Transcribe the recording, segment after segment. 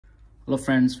Hello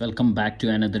friends, welcome back to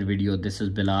another video. This is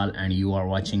Bilal and you are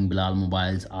watching Bilal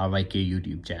Mobiles RYK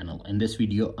YouTube channel. In this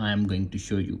video, I am going to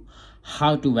show you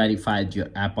how to verify your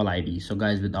Apple ID. So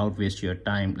guys, without wasting your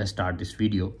time, let's start this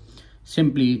video.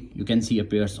 Simply, you can see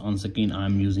appears on screen. I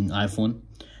am using iPhone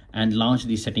and launch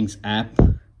the settings app.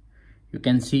 You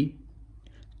can see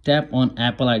tap on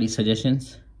Apple ID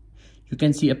suggestions. You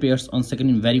can see appears on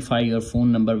screen verify your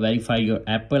phone number, verify your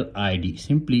Apple ID.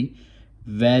 Simply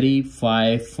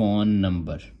verify phone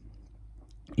number.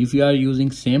 If you are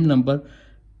using same number,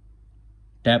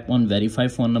 tap on verify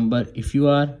phone number. If you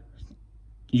are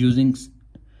using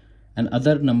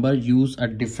another number, use a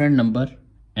different number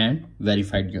and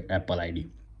verify your Apple ID.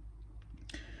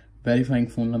 Verifying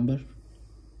phone number.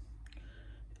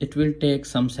 It will take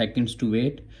some seconds to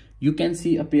wait. You can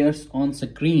see appears on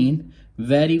screen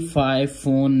verify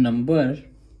phone number.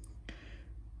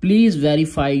 Please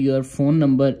verify your phone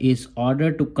number is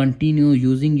order to continue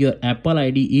using your Apple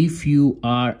ID. If you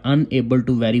are unable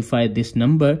to verify this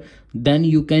number, then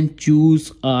you can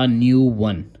choose a new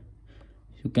one.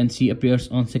 You can see appears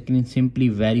on screen simply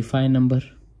verify number.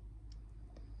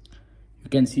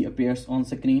 You can see appears on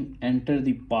screen enter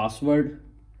the password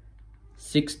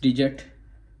 6 digit.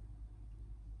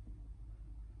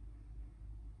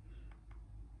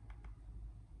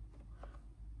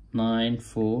 Nine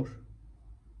 4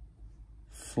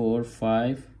 4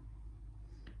 5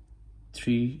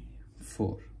 3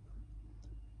 4.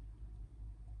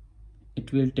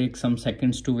 It will take some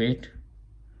seconds to wait.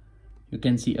 You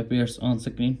can see appears on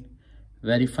screen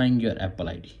verifying your Apple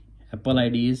ID. Apple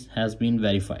ID has been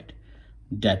verified.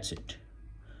 That's it.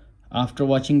 After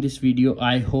watching this video,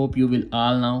 I hope you will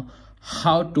all know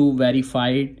how to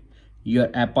verify your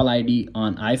Apple ID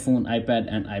on iPhone,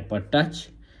 iPad and iPod Touch.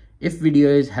 If video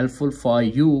is helpful for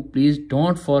you, please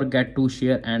don't forget to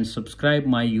share and subscribe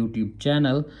my YouTube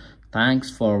channel. Thanks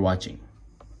for watching.